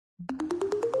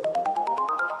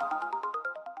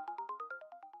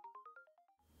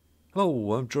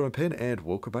Hello, I'm Pin and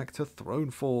welcome back to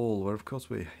Thronefall, where of course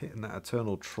we're hitting that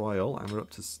eternal trial and we're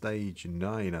up to stage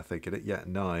 9, I think, yeah,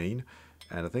 9.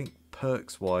 And I think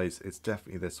perks wise, it's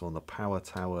definitely this one, the power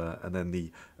tower, and then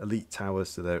the elite tower,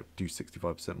 so they do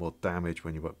 65% more damage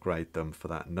when you upgrade them for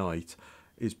that night,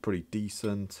 is pretty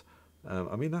decent.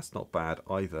 I mean, that's not bad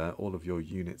either. All of your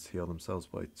units heal themselves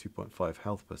by 2.5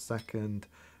 health per second.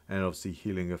 And obviously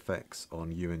healing effects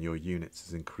on you and your units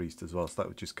is increased as well. So that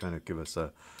would just kind of give us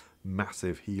a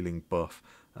massive healing buff.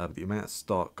 But the amount of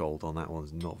start gold on that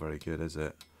one's not very good, is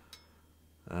it?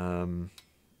 So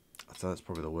that's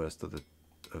probably the worst of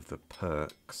the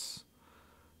perks.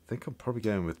 I think I'm probably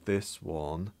going with this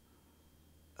one.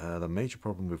 The major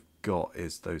problem we've got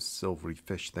is those silvery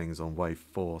fish things on wave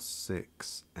 4,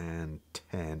 6, and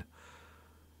 10.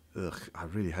 Ugh, I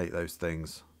really hate those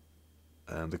things.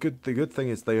 The good thing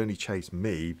is they only chase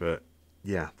me, but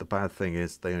yeah, the bad thing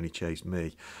is they only chase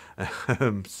me.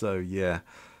 So yeah,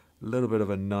 a little bit of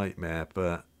a nightmare,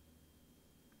 but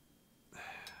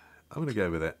I'm going to go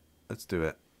with it. Let's do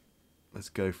it. Let's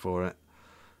go for it.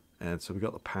 And so we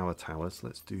got the power towers.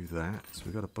 Let's do that. So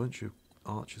we've got a bunch of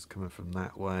archers coming from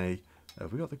that way.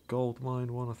 Have we got the gold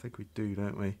mine one? I think we do,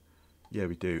 don't we? Yeah,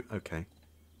 we do. Okay.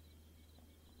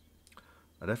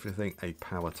 I definitely think a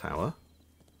power tower.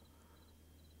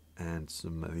 And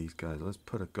some of these guys. Let's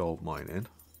put a gold mine in.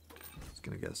 It's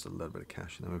going to get us a little bit of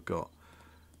cash. And then we've got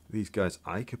these guys.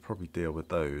 I could probably deal with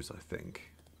those, I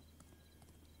think.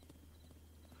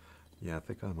 Yeah, I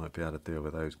think I might be able to deal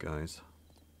with those guys.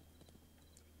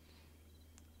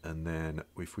 And then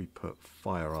if we put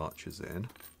fire archers in,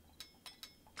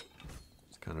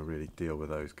 let's kind of really deal with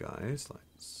those guys, like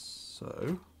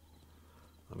so.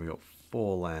 And we got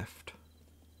 4 left.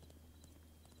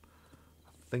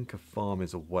 I think a farm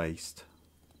is a waste,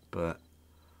 but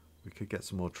we could get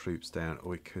some more troops down,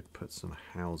 or we could put some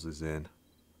houses in.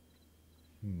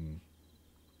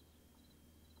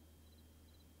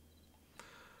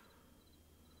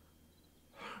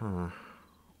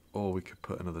 Or we could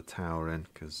put another tower in,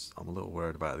 because I'm a little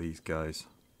worried about these guys.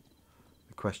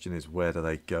 The question is, where do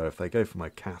they go? If they go for my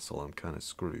castle, I'm kind of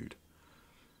screwed.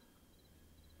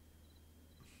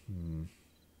 I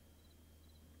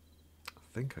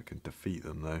think I can defeat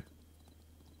them, though.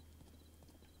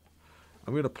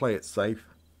 I'm going to play it safe.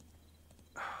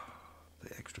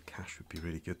 The extra cash would be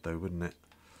really good, though, wouldn't it?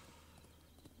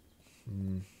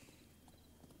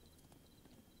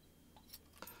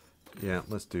 Yeah,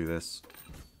 let's do this.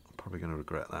 I'm probably going to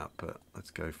regret that, but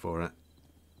let's go for it.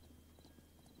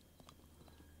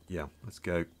 Yeah, let's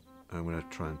go. I'm going to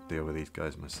try and deal with these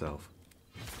guys myself.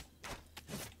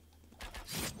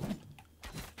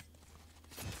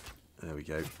 There we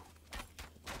go.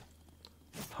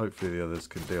 Hopefully the others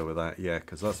can deal with that. Yeah,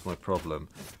 because that's my problem,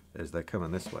 is they're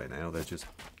coming this way now. They're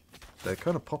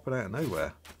kind of popping out of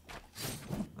nowhere.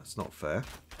 That's not fair.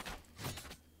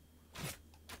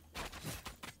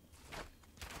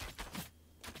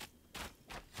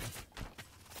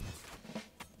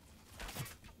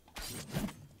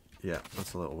 Yeah,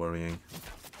 that's a little worrying.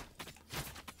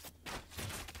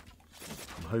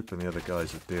 I'm hoping the other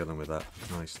guys are dealing with that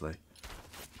nicely.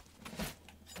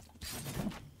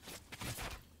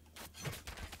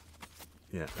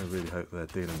 Yeah, I really hope they're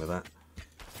dealing with that.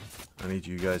 I need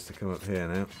you guys to come up here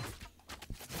now.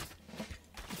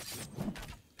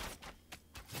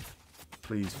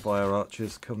 Please, fire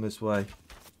archers, come this way.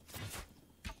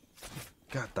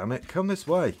 God damn it, come this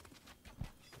way.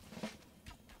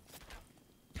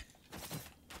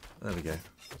 There we go.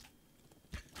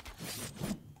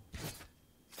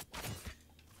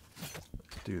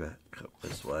 Let's do that. Up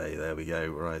this way. There we go.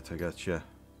 Right, I gotcha.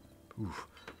 Oof.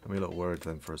 I'm a little worried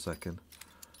then for a second.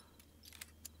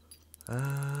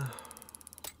 Thought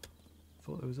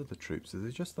there was other troops. Is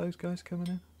it just those guys coming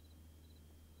in?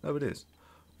 Oh, it is.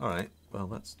 Alright, well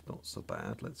that's not so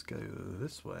bad. Let's go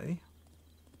this way.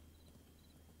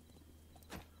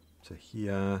 To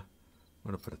here. I'm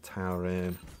going to put a tower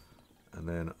in. And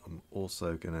then I'm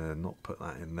also going to not put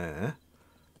that in there.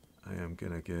 I am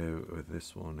going to go with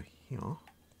this one here.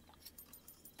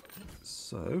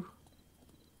 So.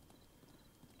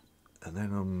 And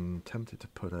then I'm tempted to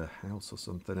put a house or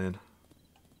something in.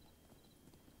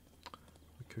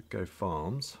 We could go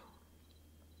farms.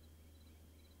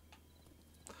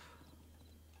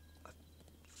 I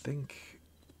think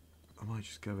I might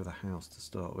just go with a house to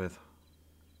start with.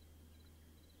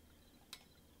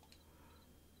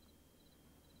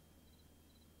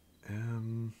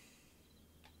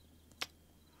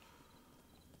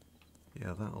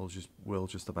 Yeah, will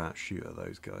just about shoot at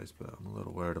those guys, but I'm a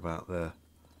little worried about their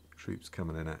troops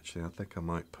coming in actually. I think I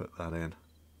might put that in.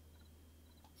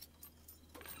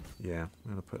 Yeah,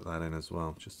 I'm going to put that in as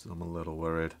well, just 'cause I'm a little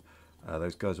worried.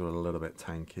 Those guys were a little bit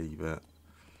tanky, but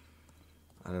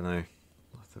I don't know.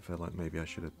 I feel like maybe I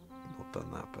should have not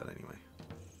done that, but anyway.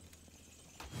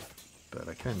 But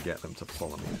I can get them to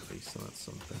follow me at least, so that's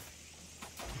something.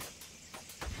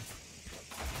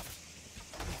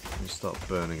 You start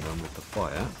burning them with the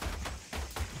fire.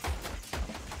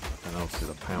 And obviously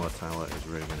the power tower is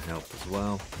really going to help as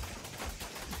well.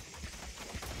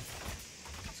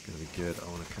 It's going to be good. I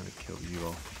want to kind of kill you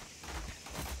off.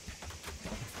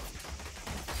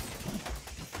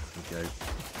 There we go.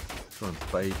 Try and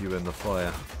bathe you in the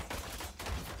fire.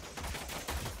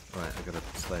 Right, I've got to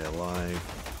stay alive.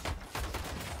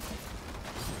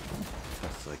 As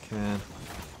best as I can.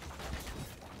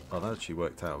 Oh, that actually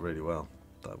worked out really well.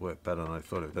 That worked better than I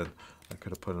thought it did. I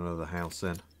could have put another house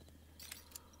in.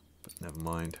 But never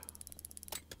mind.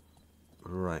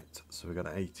 Right, so we got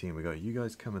 18. We got you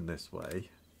guys coming this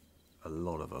way. A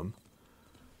lot of them.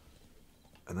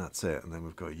 And that's it. And then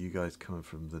we've got you guys coming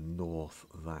from the north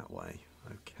that way.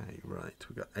 Okay, right.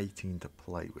 We've got 18 to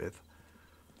play with.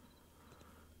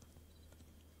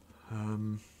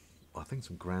 I think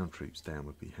some ground troops down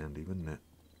would be handy, wouldn't it?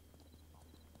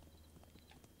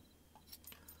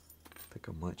 I think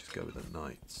I might just go with the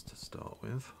knights to start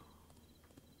with.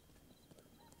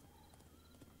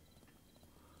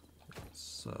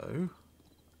 So,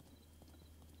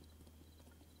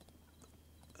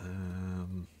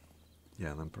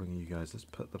 yeah, then bring you guys. Let's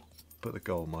put the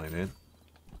gold mine in.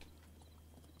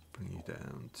 Bring you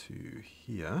down to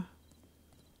here.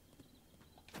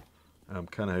 I'm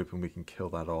kind of hoping we can kill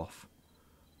that off.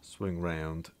 Swing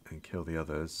round and kill the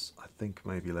others. I think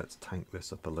maybe let's tank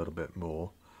this up a little bit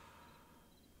more.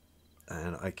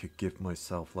 And I could give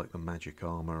myself like the magic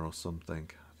armor or something.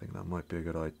 I think that might be a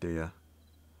good idea.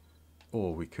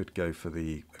 Or we could go for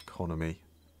the economy.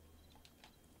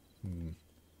 I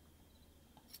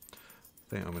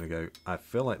think I'm going to go... I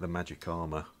feel like the magic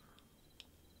armor.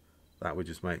 That would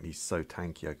just make me so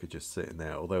tanky I could just sit in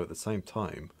there. Although at the same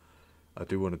time, I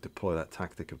do want to deploy that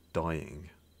tactic of dying.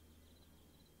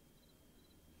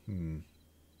 Yeah,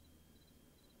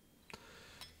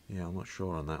 I'm not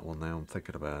sure on that one now. I'm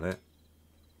thinking about it.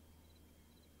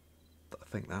 I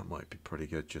think that might be pretty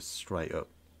good. Just straight up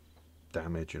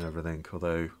damage and everything.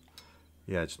 Although,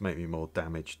 yeah, just make me more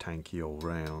damage tanky all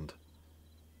round.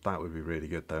 That would be really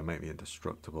good though. Make me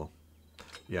indestructible.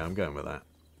 Yeah, I'm going with that.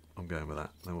 I'm going with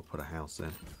that. Then we'll put a house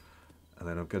in. And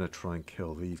then I'm going to try and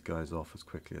kill these guys off as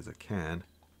quickly as I can.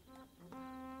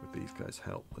 With these guys'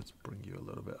 help. Let's bring you a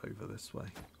little bit over this way.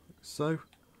 Like so.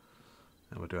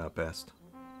 And we'll do our best.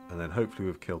 And then hopefully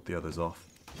we've killed the others off.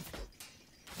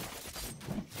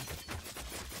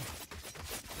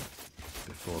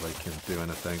 Before they can do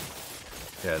anything.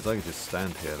 Yeah, as I could just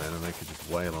stand here then and they could just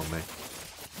wail on me.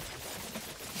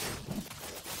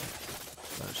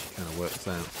 That actually kind of works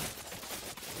out.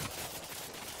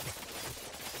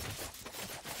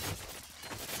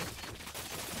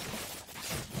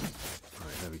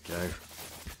 Right, there we go.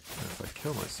 Now if I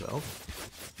kill myself,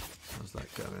 how's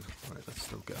that going? Right, that's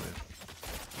still going.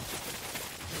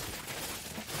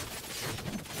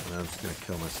 And I'm just going to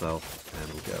kill myself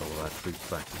and we'll get all of our troops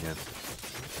back again.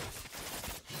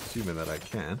 Assuming that I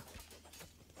can.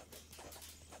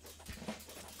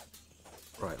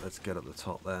 Right, let's get up the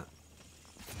top there.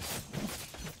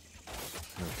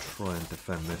 I'm going to try and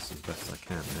defend this as best I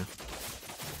can now.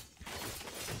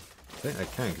 I think I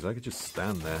can because I could just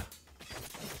stand there.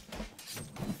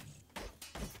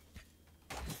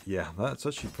 Yeah, that's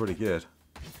actually pretty good.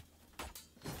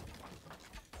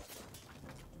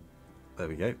 There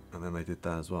we go, and then they did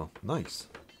that as well. Nice.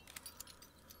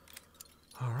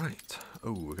 Alright.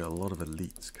 Oh, we've got a lot of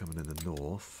elites coming in the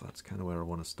north. That's kind of where I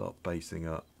want to start basing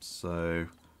up. So,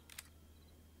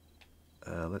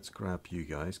 let's grab you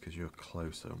guys because you're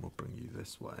closer and we'll bring you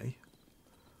this way.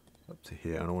 Up to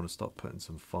here. And I want to start putting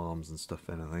some farms and stuff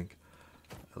in, I think.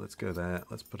 Let's go there.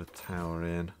 Let's put a tower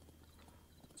in.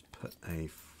 Let's put a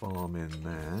farm in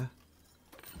there.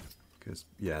 Because,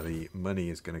 yeah, the money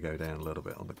is going to go down a little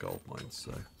bit on the gold mines,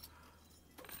 so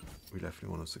we definitely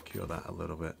want to secure that a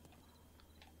little bit.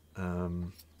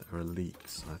 They're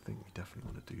elites, I think we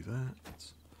definitely want to do that.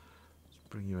 Let's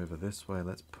bring you over this way.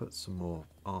 Let's put some more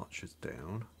archers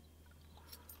down.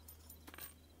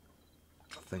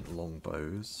 I think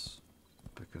longbows,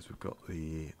 because we've got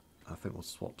the... I think we'll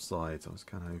swap sides. I was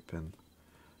kind of hoping...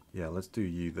 Yeah, let's do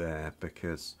you there,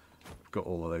 because... We've got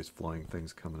all of those flying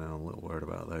things coming out. I'm a little worried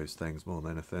about those things more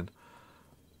than anything.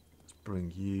 Let's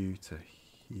bring you to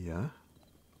here.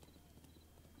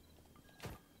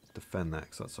 Let's defend that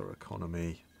because that's our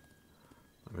economy.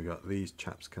 We got these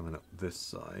chaps coming up this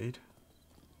side.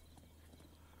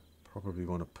 Probably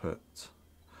want to put...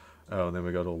 Oh, and then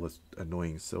we got all this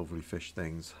annoying silvery fish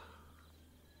things,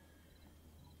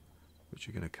 which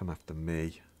are going to come after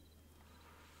me.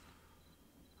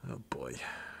 Oh boy.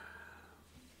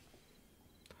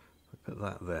 I put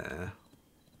that there.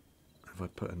 If I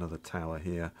put another tower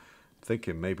here, I'm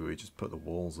thinking maybe we just put the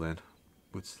walls in.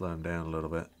 Would slow them down a little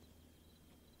bit.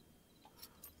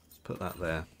 Let's put that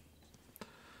there.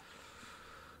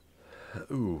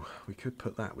 Ooh, we could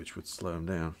put that, which would slow them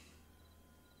down.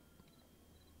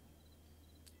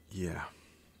 Yeah.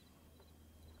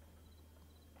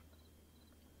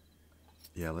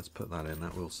 Yeah, let's put that in.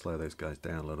 That will slow those guys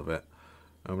down a little bit.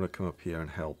 I'm going to come up here and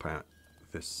help out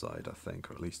this side, I think,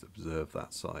 or at least observe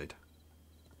that side.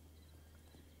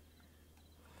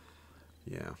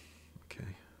 Yeah,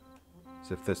 okay.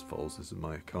 So if this falls, this is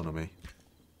my economy.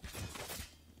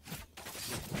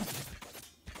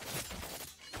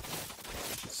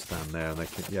 Stand there and they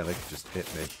can, yeah, they can just hit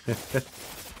me.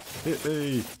 Hit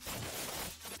me!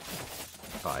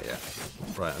 Ah, yeah.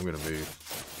 Right, I'm going to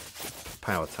move.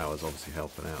 Power tower's obviously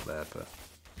helping out there, but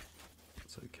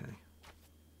it's okay.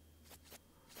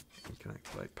 We can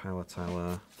activate power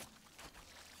tower.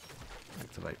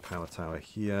 Activate power tower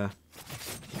here.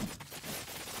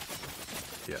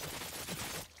 Yeah.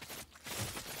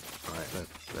 Right,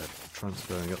 they're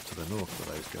transferring up to the north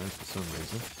for those guys for some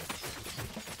reason.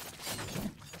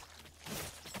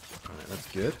 Alright, that's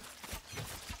good.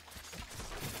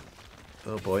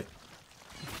 Oh boy.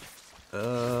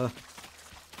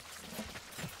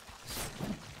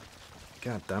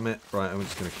 God damn it. Right, I'm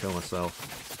just going to kill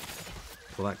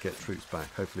myself. Will that get troops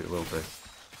back? Hopefully it will do.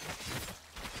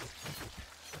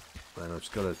 Then I've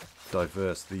just got to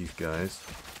diverse these guys.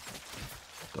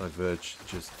 Diverge,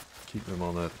 just keep them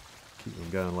on keep them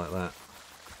going like that.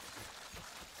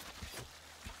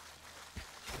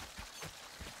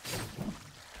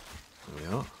 There we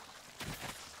are.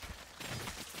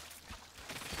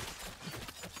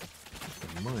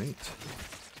 I might.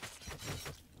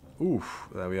 Oof,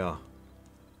 there we are.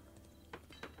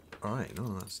 Alright, none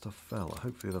of that stuff fell.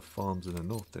 Hopefully the farms in the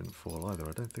north didn't fall either.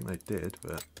 I don't think they did,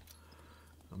 but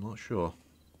I'm not sure.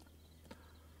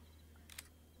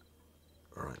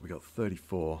 Alright, we got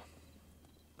 34.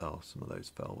 Oh, some of those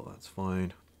fell, but that's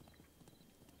fine.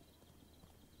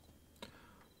 I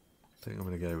think I'm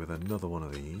going to go with another one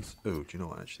of these. Oh, do you know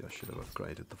what? Actually, I should have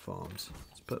upgraded the farms.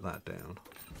 Let's put that down.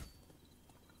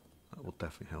 That will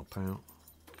definitely help out.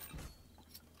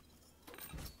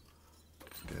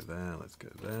 Let's go there, let's go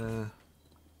there.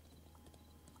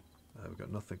 We've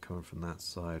got nothing coming from that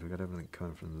side. We've got everything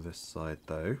coming from this side,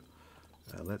 though.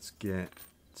 Let's get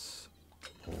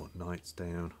more knights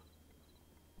down.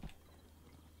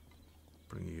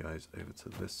 Bring you guys over to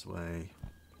this way.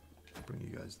 Bring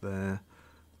you guys there.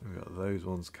 We've got those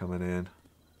ones coming in.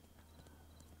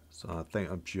 So I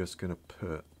think I'm just going to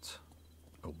put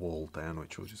a wall down,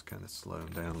 which will just kind of slow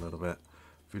them down a little bit.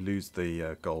 If we lose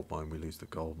the gold mine, we lose the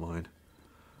gold mine.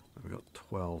 And we've got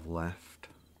 12 left.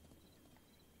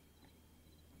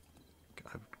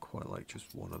 I would quite like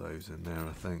just one of those in there,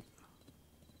 I think.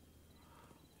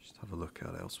 Just have a look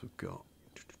at what else we've got.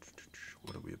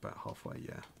 What are we, about halfway?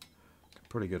 Yeah.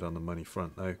 Pretty good on the money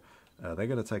front, though. They're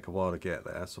going to take a while to get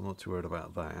there, so I'm not too worried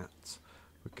about that.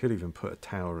 We could even put a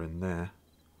tower in there,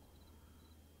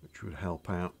 which would help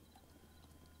out.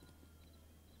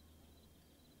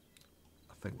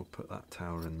 I think we'll put that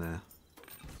tower in there.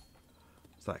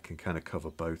 So that can kind of cover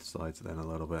both sides then a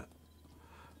little bit.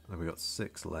 And then we've got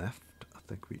 6 left. I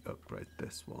think we upgrade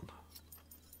this one.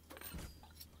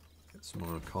 Get some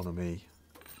more economy.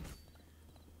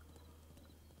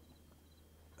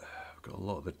 We've got a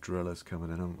lot of the drillers coming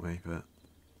in, haven't we? But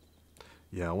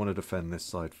yeah, I want to defend this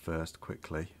side first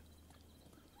quickly.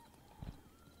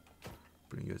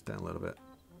 Bring you guys down a little bit.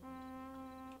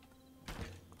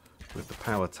 With the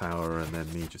power tower and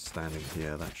then me just standing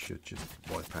here, that should just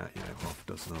wipe out, you know, half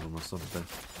a dozen of them or something.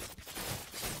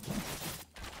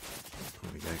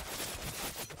 There we go.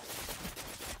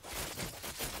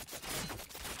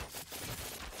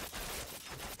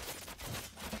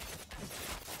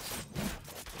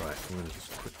 Right, I'm going to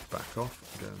just quick back off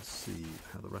and go and see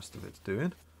how the rest of it's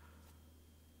doing.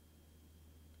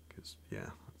 Because, yeah,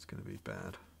 that's going to be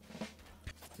bad.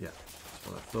 Yeah, that's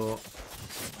what I thought.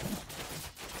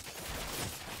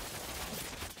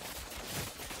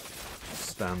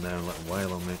 Stand there and let them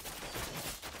wail on me.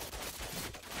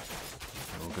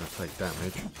 They're all going to take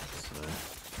damage, so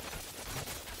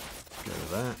go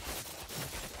with that.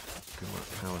 Going to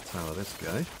power tower this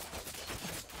guy.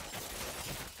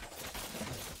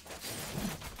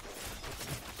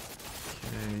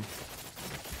 Okay.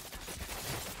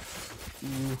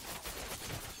 Ooh.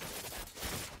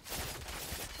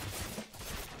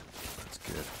 That's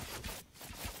good.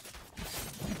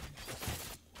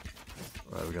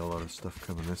 Right, we got a lot of stuff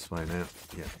coming this way now.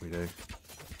 Yeah, we do.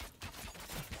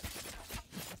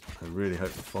 I really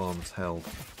hope the farm's held.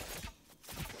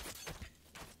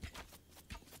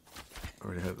 I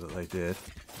really hope that they did.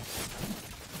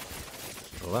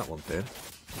 Well, that one did.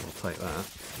 I'll take that.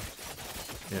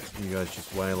 Yeah, you guys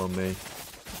just wail on me.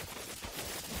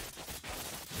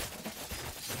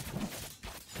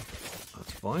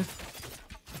 That's fine.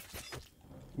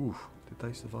 Ooh, did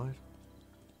they survive?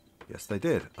 Yes, they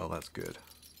did. Oh, that's good.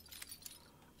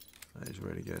 That is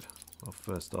really good. Well,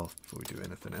 first off, before we do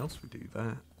anything else, we do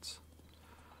that.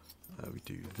 We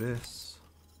do this.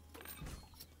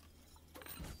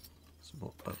 Some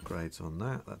more upgrades on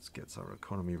that. That gets our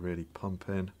economy really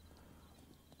pumping.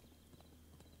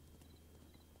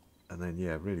 And then,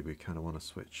 yeah, really we kind of want to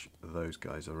switch those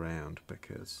guys around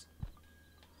because,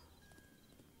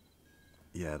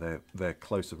 yeah, their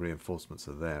closer reinforcements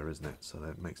are there, isn't it? So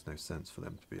that makes no sense for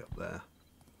them to be up there.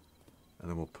 And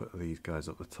then we'll put these guys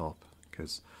up the top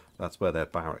because that's where their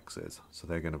barracks is. So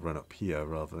they're going to run up here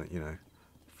rather than, you know,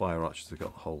 fire archers have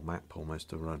got the whole map almost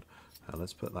to run.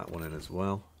 Let's put that one in as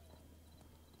well.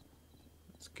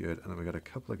 That's good. And then we've got a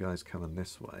couple of guys coming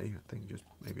this way. I think just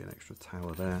maybe an extra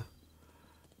tower there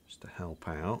just to help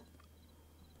out.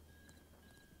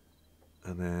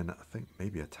 And then I think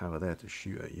maybe a tower there to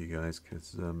shoot at you guys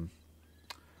because I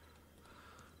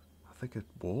think a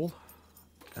wall.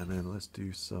 And then let's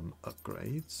do some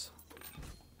upgrades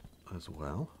as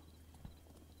well.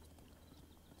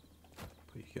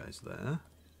 Put you guys there.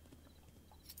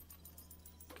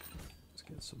 Let's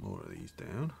get some more of these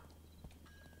down.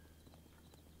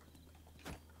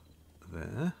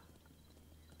 There.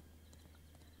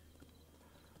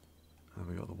 And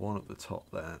we got the one at the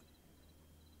top there.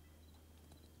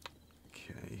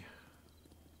 Okay.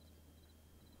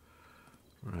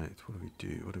 Right, what do we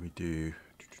do? What do we do?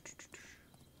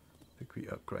 I think we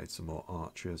upgrade some more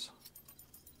archers.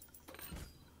 I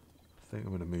think I'm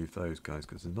going to move those guys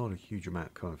because there's not a huge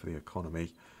amount coming for the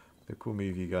economy. I think we'll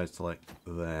move you guys to like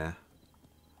there.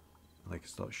 And they can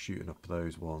start shooting up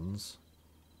those ones.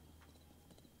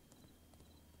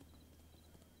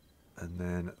 And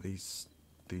then these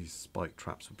spike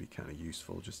traps would be kind of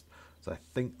useful. Just so I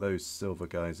think those silver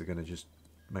guys are going to just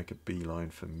make a beeline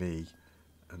for me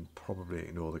and probably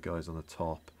ignore the guys on the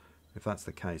top. If that's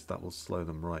the case, that will slow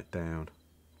them right down.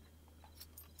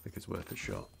 I think it's worth a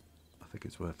shot. I think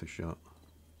it's worth a shot.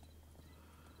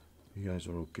 You guys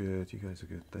are all good. You guys are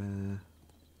good there.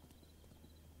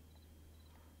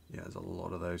 Yeah, there's a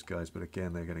lot of those guys, but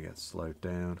again, they're going to get slowed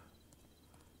down.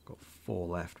 Got 4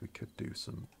 left. We could do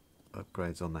some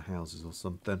upgrades on the houses or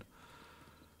something.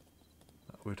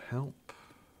 That would help.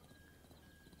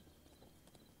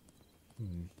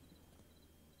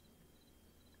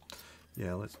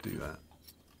 Yeah, let's do that.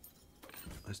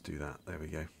 Let's do that. There we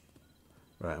go.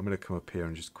 Right, I'm going to come up here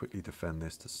and just quickly defend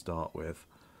this to start with,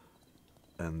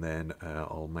 and then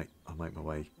I'll make my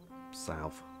way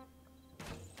south.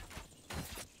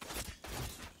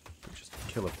 Just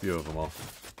kill a few of them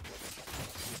off.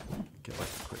 Get like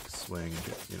a quick swing.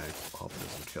 Get, you know, half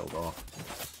of them killed off.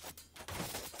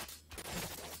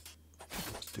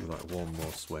 Let's do like one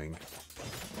more swing.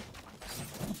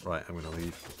 Right, I'm going to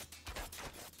leave.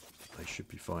 They should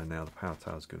be fine now. The power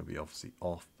tower's going to be obviously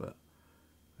off, but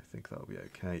I think that'll be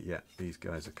okay. Yeah, these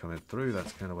guys are coming through.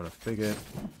 That's kind of what I figured.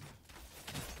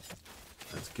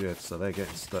 That's good. So they're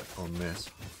getting stuck on this.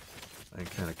 And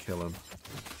kind of kill them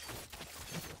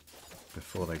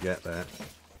before they get there.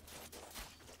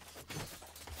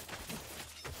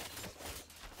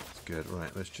 That's good.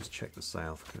 Right, let's just check the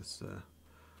south because there's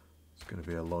going to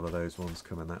be a lot of those ones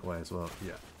coming that way as well.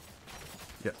 Yeah.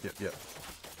 Yep.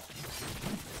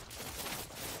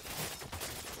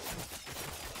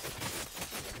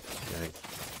 Okay.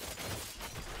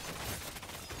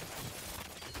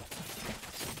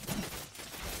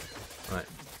 Right.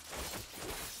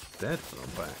 Dead, but I'm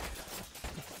back.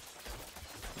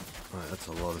 Right, that's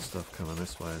a lot of stuff coming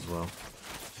this way as well.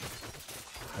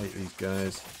 I hate these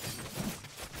guys.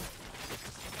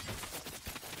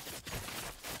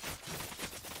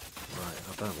 Right,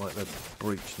 I don't like the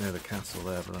breach near the castle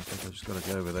there, but I think I've just got to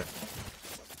go with it.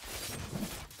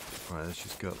 Right, let's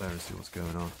just go up there and see what's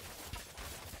going on.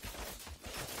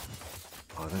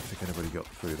 Oh, I don't think anybody got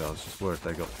through that. I was just worried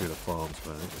they got through the farms,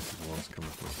 but I think this is the ones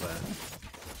coming from up there.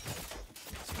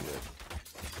 That's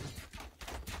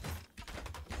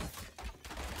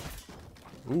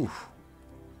good. Oof.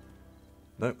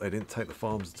 Nope, they didn't take the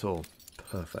farms at all.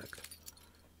 Perfect.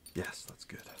 Yes, that's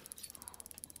good.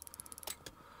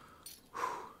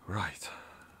 Right.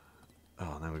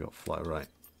 Oh, now we got fly right.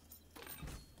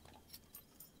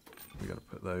 We got to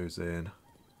put those in.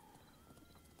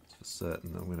 It's for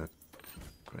certain. I'm going to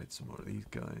upgrade some more of these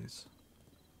guys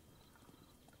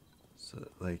so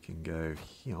that they can go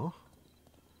here. So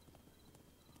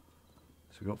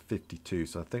we've got 52.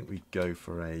 So I think we go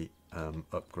for a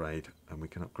upgrade, and we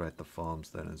can upgrade the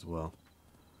farms then as well.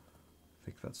 I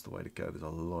think that's the way to go. There's a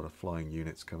lot of flying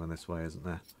units coming this way, isn't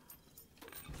there?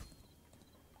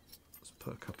 Let's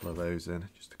put a couple of those in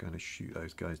just to kind of shoot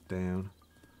those guys down.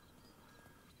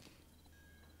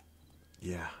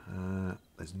 Yeah,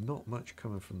 there's not much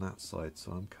coming from that side,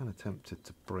 so I'm kind of tempted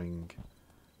to bring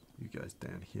you guys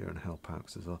down here and help out.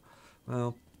 Cause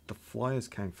well, the flyers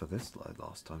came for this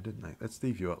last time, didn't they? Let's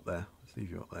leave you up there. Let's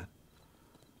leave you up there.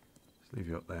 Let's leave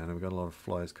you up there. And we've got a lot of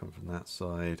flyers coming from that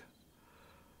side.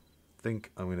 I think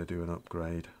I'm going to do an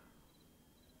upgrade.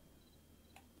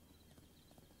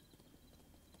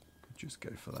 Could just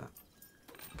go for that.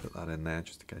 Put that in there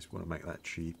just in case we want to make that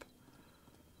cheap.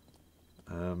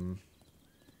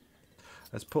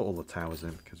 Let's put all the towers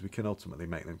in because we can ultimately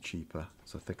make them cheaper.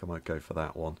 So I think I might go for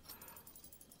that one.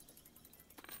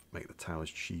 Make the towers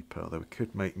cheaper, although it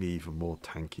could make me even more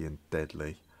tanky and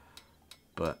deadly.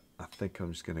 But I think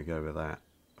I'm just going to go with that.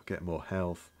 I'll get more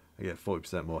health. I get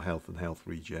 40% more health and health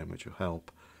regen, which will help.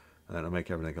 And then I'll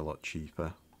make everything a lot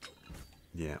cheaper.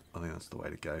 Yeah, I think that's the way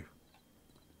to go.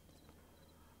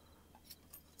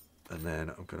 And then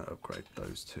I'm going to upgrade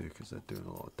those two because they're doing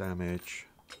a lot of damage.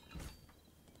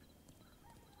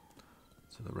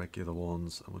 So the regular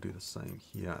ones, and we'll do the same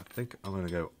here. I think I'm going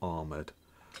to go armoured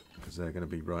because they're going to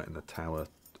be right in the tower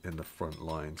in the front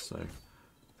line. So I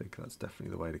think that's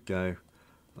definitely the way to go.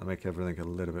 I'll make everything a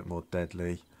little bit more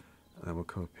deadly. And then we'll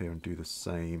come up here and do the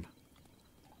same.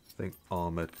 I think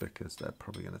armoured because they're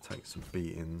probably going to take some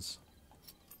beatings.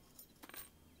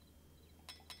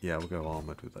 Yeah, we'll go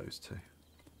armoured with those two.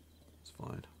 It's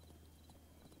fine.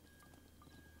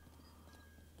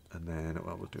 And then,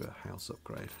 well, we'll do a house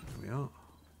upgrade. There we are.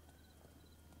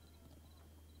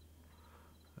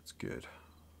 That's good.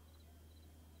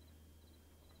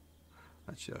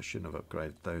 Actually, I shouldn't have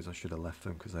upgraded those. I should have left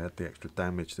them because they had the extra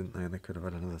damage, didn't they? And they could have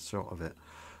had another shot of it.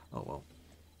 Oh, well.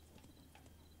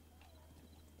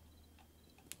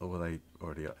 Or were they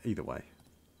already... Either way.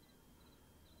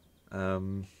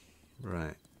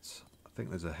 Right. I think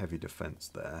there's a heavy defense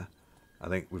there. I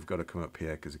think we've got to come up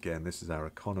here because, again, this is our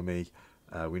economy.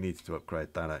 We needed to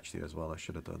upgrade that, actually, as well. I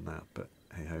should have done that, but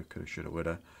hey-ho, coulda, shoulda,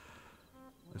 woulda.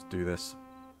 Let's do this.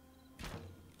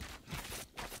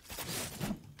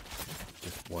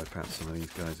 Just wipe out some of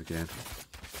these guys again.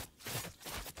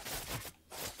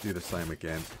 Do the same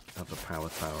again. Have the power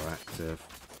tower active.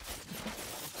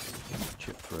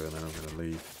 Chip through, and then I'm going to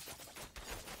leave.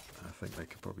 I think they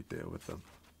could probably deal with them.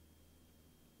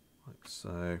 Like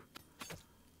so.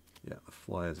 Yeah, the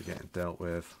flyers are getting dealt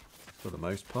with for the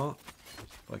most part.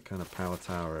 If I kind of power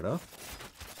tower it up.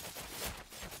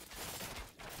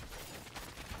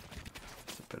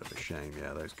 It's a bit of a shame.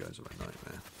 Yeah, those guys are a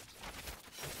nightmare.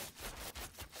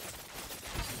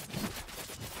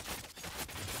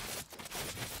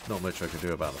 Not much I can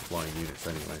do about the flying units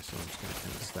anyway, so I'm just going to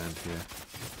kind of stand here.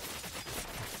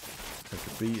 Take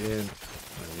a beat in.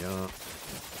 There we are.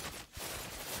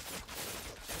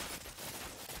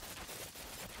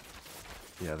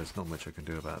 Yeah, there's not much I can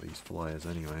do about these flyers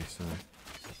anyway, so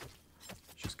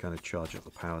just kind of charge up the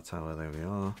power tower. There we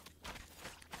are.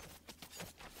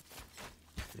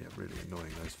 Yeah, really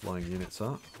annoying those flying units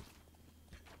are.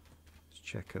 Let's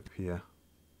check up here.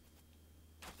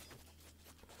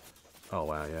 Oh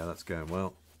wow, yeah, that's going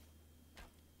well.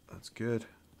 That's good.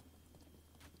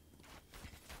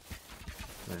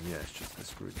 Then yeah, it's just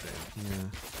this group down here.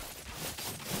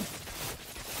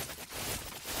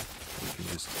 We can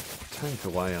just tank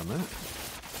away on that.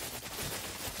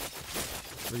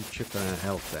 Really chipping our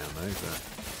health down though,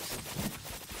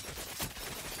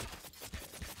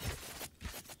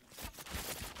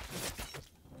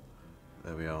 but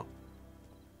there we are.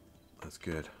 That's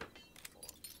good.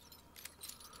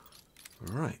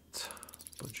 Right,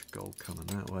 bunch of gold coming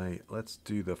that way. Let's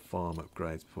do the farm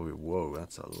upgrades before we... Whoa,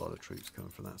 that's a lot of troops coming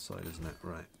from that side, isn't it?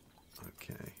 Right,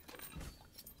 okay.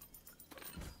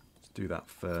 Let's do that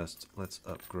first. Let's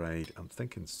upgrade. I'm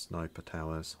thinking sniper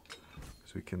towers,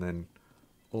 because we can then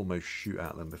almost shoot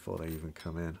at them before they even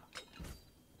come in.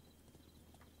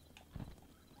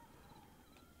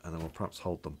 And then we'll perhaps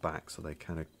hold them back so they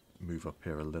kind of move up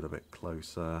here a little bit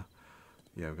closer.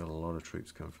 Yeah, we've got a lot of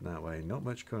troops coming from that way. Not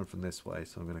much coming from this way,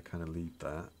 so I'm going to kind of leave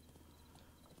that. And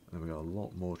then we've got a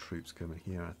lot more troops coming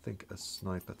here. I think a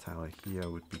sniper tower here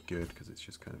would be good because it's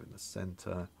just kind of in the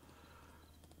center.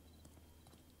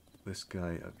 this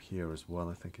guy up here as well.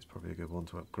 I think it's probably a good one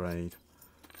to upgrade.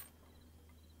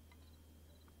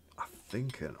 I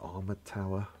think an armored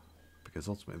tower, because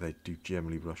ultimately they do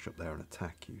generally rush up there and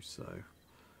attack you, so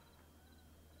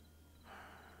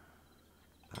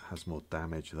that has more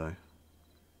damage though.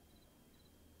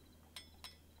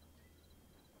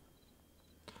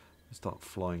 Start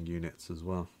flying units as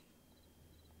well.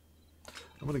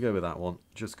 I'm going to go with that one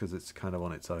just because it's kind of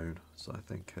on its own, so I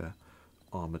think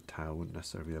armored tower wouldn't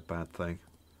necessarily be a bad thing.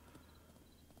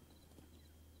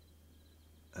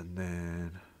 And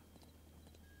then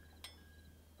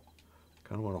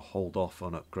kind of want to hold off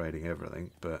on upgrading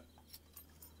everything, but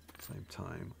at the same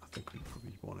time I think we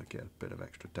probably want to get a bit of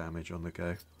extra damage on the go.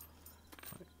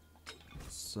 Right.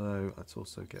 So let's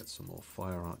also get some more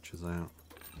fire archers out.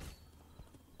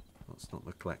 Let's not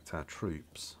neglect our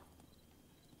troops.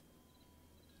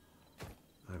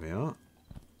 There we are.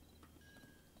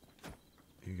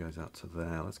 You guys out to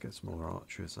there. Let's get some more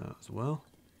archers out as well.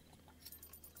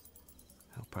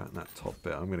 Help out in that top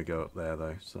bit. I'm going to go up there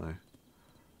though, so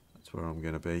that's where I'm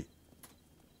going to be.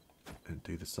 And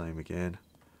do the same again.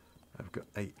 I've got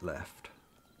 8 left.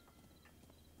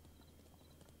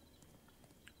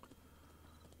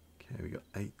 Okay, we got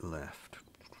 8 left.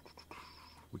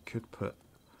 We could put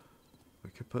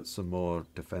some more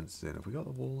defences in. Have we got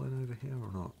the wall in over here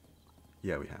or not?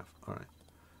 Yeah, we have. Alright.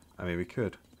 I mean, we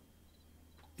could.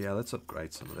 Yeah, let's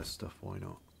upgrade some of this stuff. Why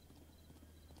not?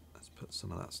 Let's put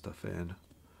some of that stuff in.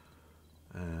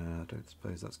 I don't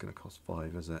suppose that's going to cost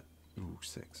 5, is it? Ooh,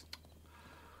 6.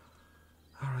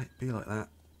 Alright, be like that.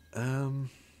 I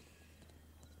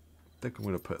think I'm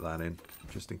going to put that in,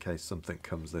 just in case something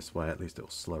comes this way. At least it'll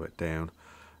slow it down.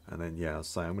 And then, yeah, I'll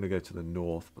say I'm going to go to the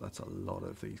north, but that's a lot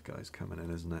of these guys coming in,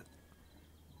 isn't it?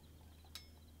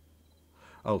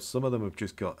 Oh, some of them have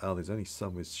just got... Oh, there's only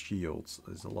some with shields.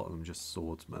 There's a lot of them just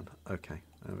swordsmen. Okay,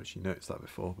 I haven't actually noticed that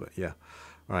before, but yeah.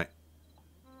 Right,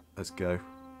 let's go.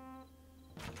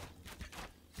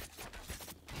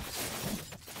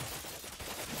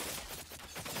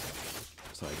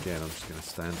 So again, I'm just going to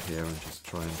stand here and just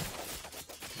try and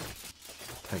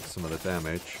take some of the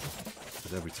damage.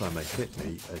 Because every time they hit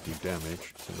me, they do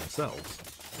damage to themselves.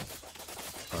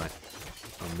 Alright,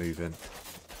 I'm moving.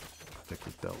 I think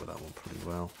we've dealt with that one pretty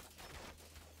well.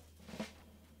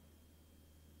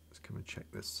 Let's come and check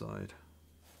this side.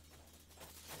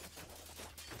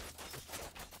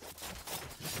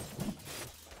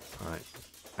 Alright,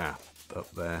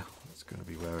 up there. That's going to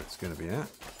be where it's going to be at.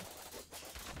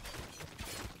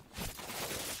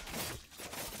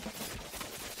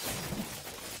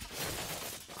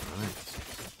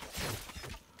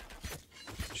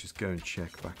 Go and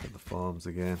check back at the farms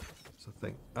again. So I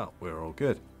think, oh, we're all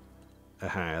good.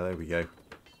 Aha, there we go.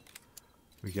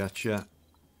 We gotcha.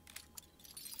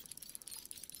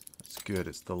 That's good.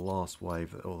 It's the last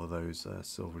wave that all of those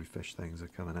silvery fish things are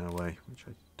coming our way, which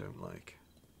I don't like.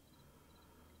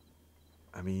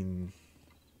 I mean,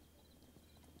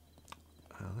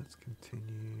 let's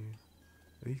continue.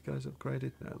 Are these guys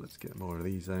upgraded? No, let's get more of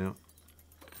these out.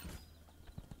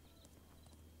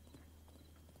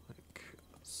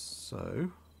 So,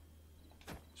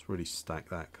 let's really stack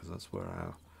that because that's where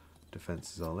our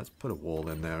defences are. Let's put a wall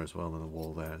in there as well, and a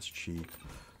wall there is cheap.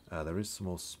 There is some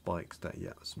more spikes there.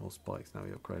 Yeah, some more spikes now. We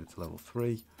upgraded to level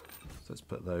 3. So let's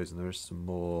put those, and there is some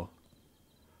more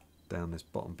down this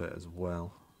bottom bit as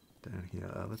well. Down here,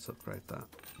 let's upgrade that.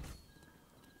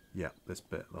 Yeah, this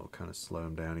bit, that'll kind of slow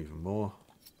them down even more.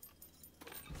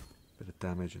 Bit of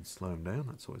damage and slow them down.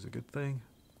 That's always a good thing.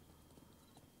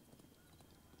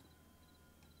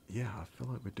 Yeah, I feel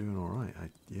like we're doing alright.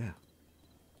 Yeah.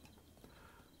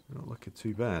 We're not looking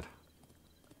too bad.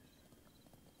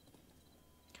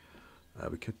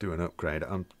 We could do an upgrade.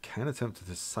 I'm kind of tempted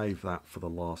to save that for the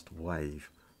last wave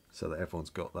so that everyone's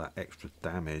got that extra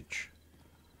damage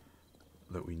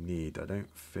that we need. I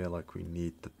don't feel like we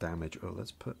need the damage. Oh,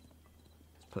 let's put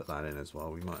that in as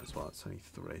well. We might as well. It's only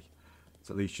 3. It's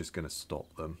at least just going to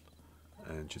stop them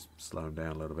and just slow them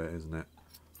down a little bit, isn't it?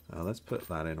 Let's put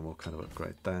that in and we'll kind of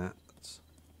upgrade that.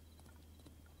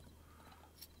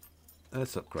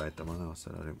 Let's upgrade them. I know I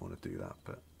said I didn't want to do that,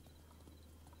 but...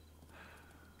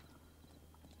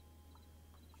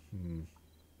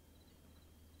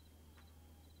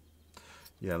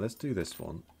 Yeah, let's do this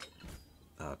one.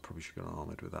 Probably should have gone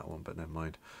armoured with that one, but never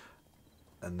mind.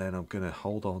 And then I'm going to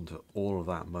hold on to all of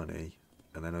that money,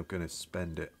 and then I'm going to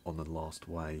spend it on the last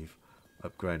wave,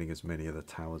 upgrading as many of the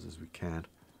towers as we can.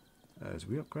 As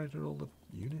we upgraded all the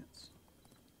units?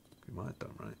 We might have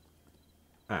done,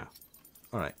 right?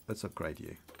 Alright, let's upgrade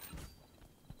you.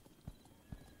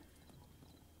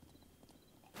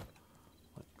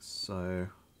 Like so.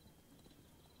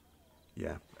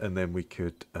 Yeah, and then we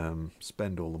could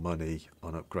spend all the money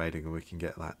on upgrading and we can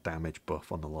get that damage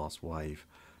buff on the last wave.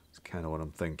 It's kind of what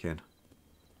I'm thinking.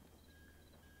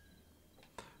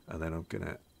 And then I'm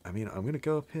gonna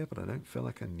go up here, but I don't feel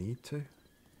like I need to.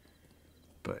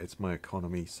 But it's my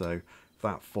economy, so if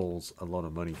that falls, a lot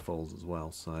of money falls as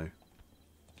well, so let's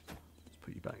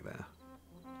put you back there.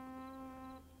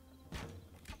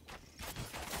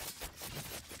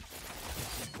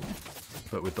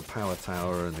 But with the power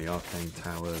tower and the arcane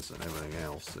towers and everything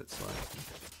else, it's like,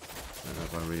 I don't know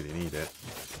if I really need it.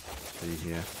 See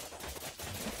here.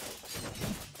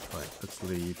 Right, let's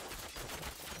leave.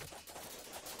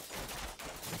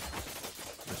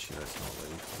 Actually, let's not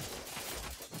leave.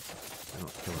 They're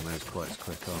not killing those quite as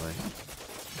quick, are they?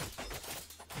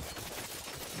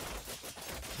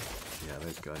 Yeah,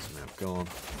 those guys are now gone.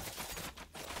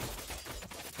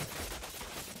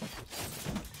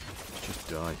 Let's just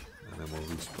die. And then we'll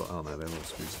respawn. Oh no, they're all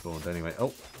respawned anyway.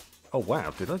 Oh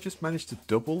wow, did I just manage to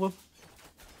double them?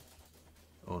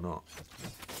 Or not?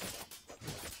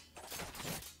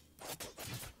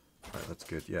 Right, that's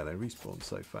good. Yeah, they respawn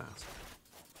so fast.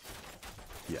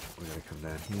 Yeah, we're going to come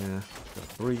down here. Got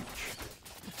a breach.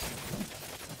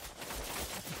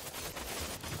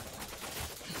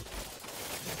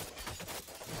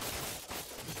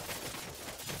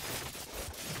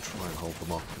 Try and hold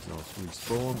them off because they'll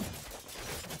respawn.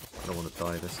 I don't want to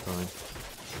die this time.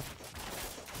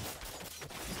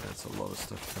 There's a lot of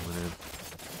stuff coming in.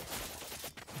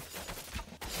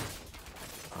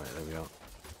 Alright, there we are.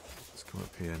 Let's come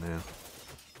up here now.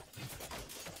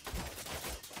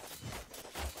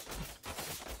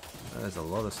 There's a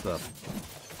lot of stuff.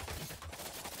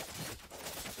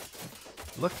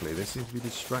 Luckily, they seem to be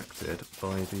distracted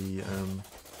by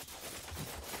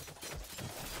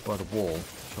the wall.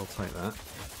 I'll take that.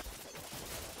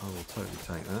 I will totally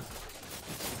take that.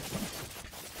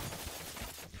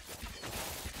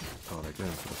 Oh, they're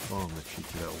going for the farm, the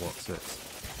cheeky little what's-its.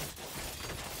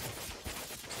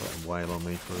 Let them wail on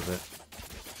me for a bit.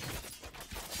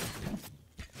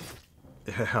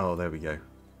 Yeah, oh, there we go.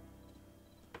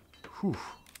 Whew.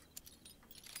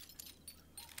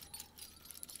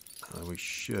 We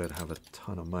should have a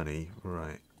ton of money.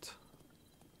 Right.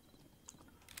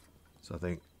 So I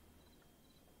think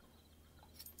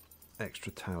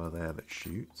extra tower there that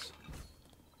shoots.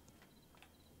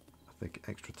 I think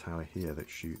extra tower here that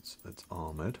shoots that's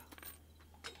armoured.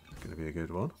 It's going to be a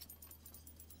good one.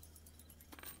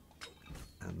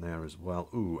 And there as well.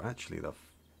 Ooh, actually the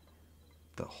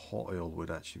hot oil would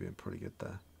actually be pretty good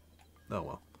there. Oh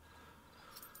well.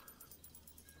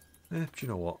 Do you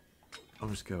know what? I'll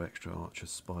just go extra archer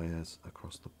spires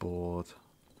across the board.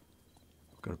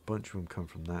 I've got a bunch of them come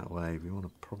from that way. We want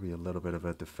probably a little bit of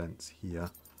a defense here.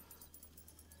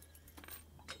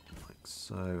 Like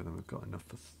so. And then we've got enough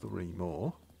for 3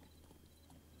 more.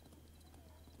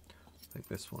 I think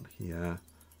this one here.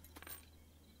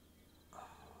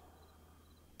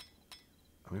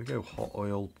 I'm going to go hot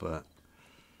oil, but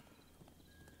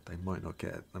they might not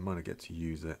get to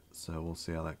use it. So we'll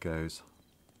see how that goes.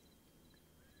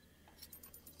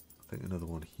 I think another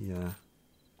one here.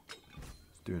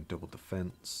 It's doing double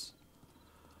defense.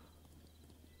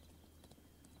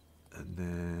 And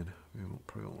then we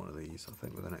probably want one of these, I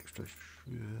think, with an extra.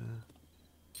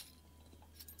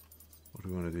 What do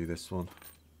we want to do this one?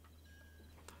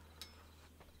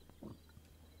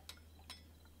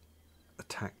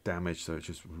 Attack damage, so it's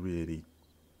just really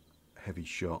heavy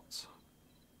shots.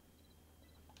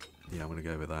 Yeah, I'm going to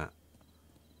go with that.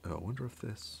 Oh, I wonder if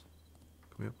this...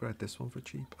 Can we upgrade this one for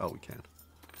cheap? Oh, we can.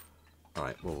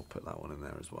 Alright, we'll put that one in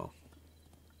there as well.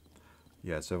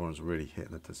 Yeah, so everyone's really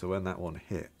hitting it. So when that one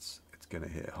hits, it's going to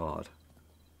hit hard.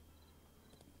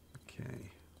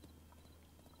 Okay.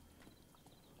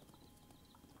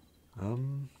 There's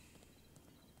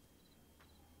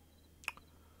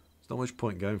not much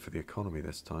point going for the economy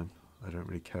this time. I don't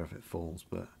really care if it falls,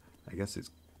 but I guess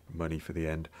it's money for the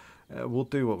end. We'll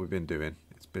do what we've been doing.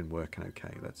 It's been working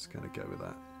okay. Let's kind of go with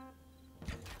that.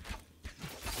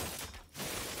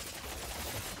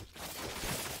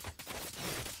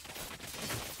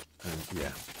 And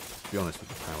yeah, to be honest with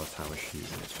the power tower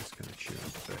shooting, it's just going to chew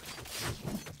up a bit.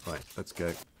 Right, let's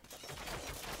go.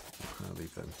 I'll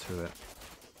leave them to it.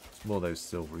 It's more those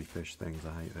silvery fish things.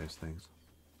 I hate those things.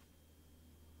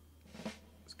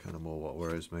 It's kind of more what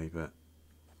worries me, but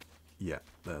yeah,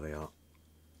 there they are.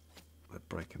 They're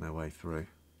breaking their way through.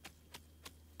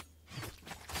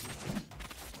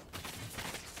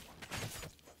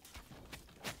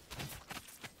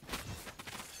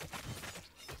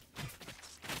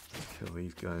 Kill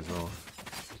these guys off.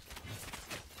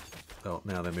 Oh,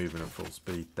 now they're moving at full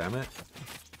speed, damn it.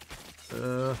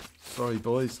 Sorry,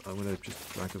 boys. I'm going to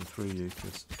just drag them through you,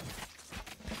 because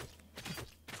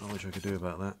I wish I could do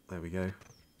about that. There we go.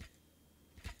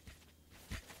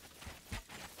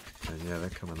 And yeah, they're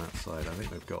coming that side. I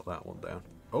think they've got that one down.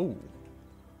 Oh!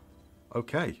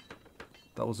 Okay.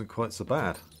 That wasn't quite so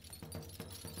bad.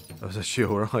 That was actually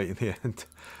alright in the end.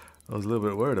 I was a little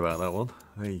bit worried about that one.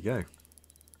 There you go.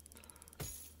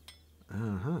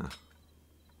 Uh-huh.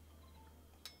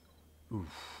 Oof.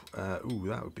 Ooh,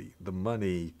 that would be... The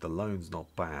money, the loan's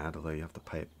not bad, although you have to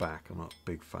pay it back. I'm not a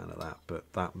big fan of that. But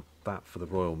that for the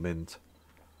Royal Mint.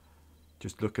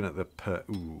 Just looking at the per...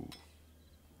 Ooh.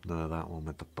 No, that one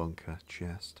with the bunker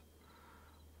chest.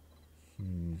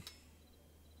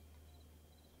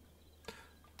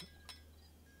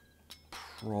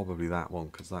 Probably that one,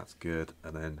 because that's good.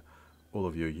 And then all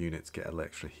of your units get an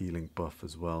extra healing buff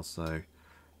as well. So,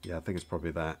 yeah, I think it's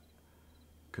probably that.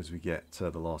 Because we get the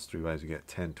last 3 waves, we get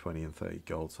 10, 20, and 30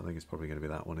 gold. So I think it's probably going to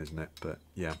be that one, isn't it? But,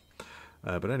 yeah.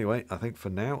 But anyway, I think for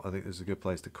now, I think this is a good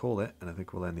place to call it, and I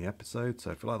think we'll end the episode. So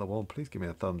if you like the one, please give me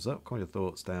a thumbs up, comment your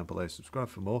thoughts down below, subscribe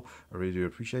for more. I really do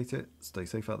appreciate it. Stay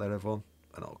safe out there, everyone,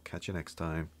 and I'll catch you next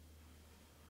time.